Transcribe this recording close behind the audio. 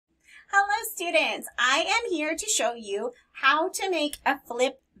students, I am here to show you how to make a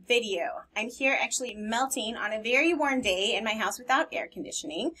flip video. I'm here actually melting on a very warm day in my house without air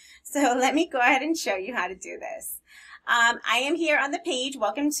conditioning. So let me go ahead and show you how to do this. I am here on the page,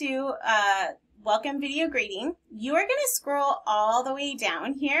 welcome video grading. You are going to scroll all the way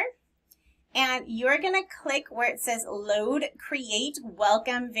down here and you're going to click where it says load create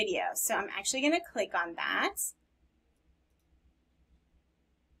welcome video. So I'm actually going to click on that.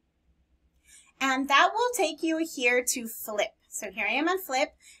 And that will take you here to Flip. So here I am on Flip.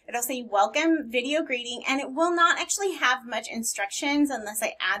 It'll say welcome video greeting, and it will not actually have much instructions unless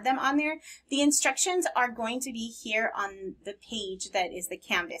I add them on there. The instructions are going to be here on the page that is the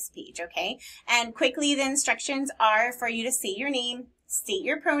Canvas page, okay? And quickly, the instructions are for you to say your name, state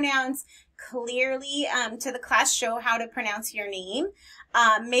your pronouns, clearly to the class show how to pronounce your name.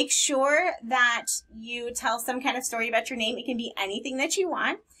 Make sure that you tell some kind of story about your name. It can be anything that you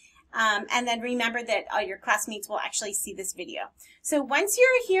want. And then remember that all your classmates will actually see this video. So once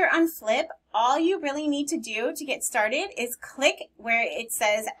you're here on Flip, all you really need to do to get started is click where it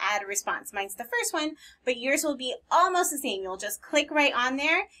says add a response. Mine's the first one, but yours will be almost the same. You'll just click right on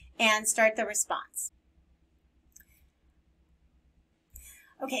there and start the response.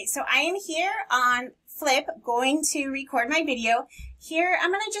 Okay, so I am here on Flip going to record my video. Here,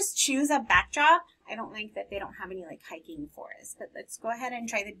 I'm going to just choose a backdrop. I don't like that they don't have any like hiking forests, but let's go ahead and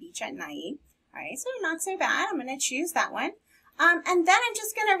try the beach at night. All right, so not so bad. I'm going to choose that one. And then I'm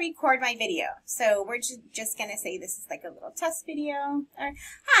just going to record my video. So we're just going to say this is like a little test video.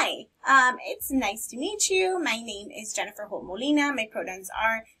 Hi, it's nice to meet you. My name is Jennifer Holt-Molina. My pronouns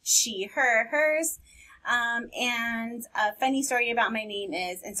are she, her, hers. And a funny story about my name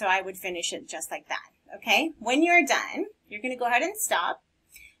is, and so I would finish it just like that. Okay, when you're done, you're going to go ahead and stop.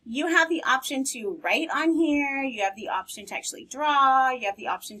 You have the option to write on here, you have the option to actually draw, you have the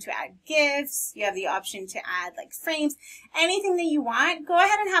option to add GIFs, you have the option to add like frames, anything that you want. Go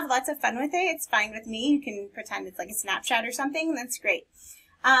ahead and have lots of fun with it. It's fine with me. You can pretend it's like a snapshot or something. That's great.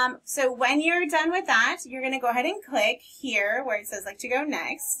 So when you're done with that, you're going to go ahead and click here where it says like to go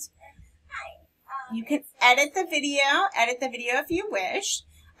next. You can edit the video if you wish.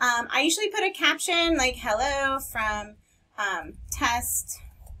 I usually put a caption like hello from test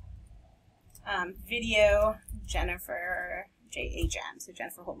video Jennifer JHM, so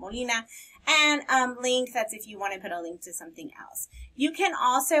Jennifer Holt-Molina, and link, that's if you want to put a link to something else. You can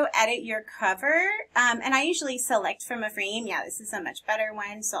also edit your cover, and I usually select from a frame. Yeah, this is a much better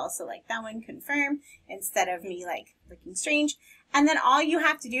one, so I'll select that one, confirm, instead of me like looking strange. And then all you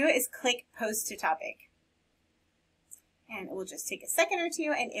have to do is click post to topic. And it will just take a second or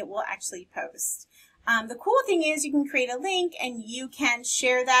two and it will actually post. The cool thing is you can create a link and you can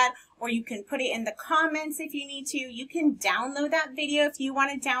share that, or you can put it in the comments if you need to. You can download that video if you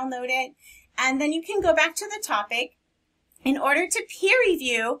want to download it. And then you can go back to the topic. In order to peer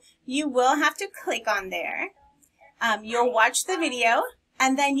review, you will have to click on there. You'll watch the video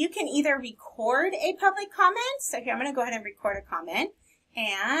and then you can either record a public comment. So here I'm going to go ahead and record a comment.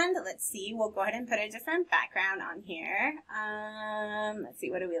 And let's see, we'll go ahead and put a different background on here. Let's see,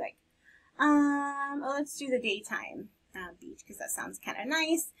 what do we like? Well, let's do the daytime beach because that sounds kind of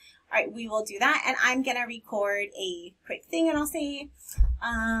nice. All right, we will do that. And I'm going to record a quick thing and I'll say,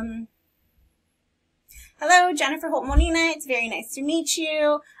 hello, Jennifer Holt-Molina. It's very nice to meet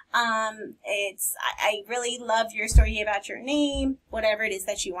you. I really love your story about your name. Whatever it is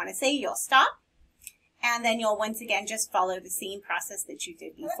that you want to say, you'll stop. And then you'll once again just follow the same process that you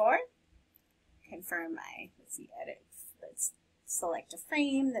did before. Confirm let's see, edit. Let's select a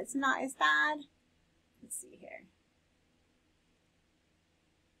frame that's not as bad. Let's see here.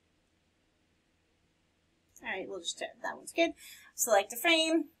 All right, we'll just check. That one's good. Select a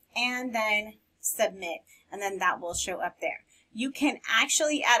frame and then submit. And then that will show up there. You can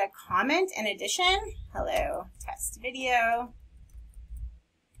actually add a comment in addition. Hello, test video.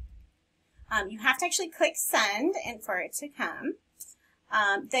 You have to actually click send and for it to come.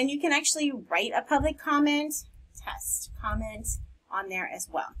 Then you can actually write a public comment, test comment on there as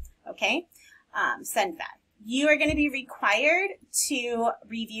well. Okay, send that. You are going to be required to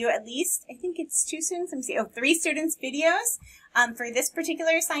review at least, I think it's 2 students, let me see, 3 students' videos for this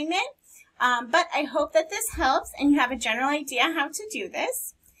particular assignment. But I hope that this helps and you have a general idea how to do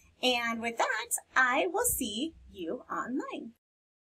this. And with that, I will see you online.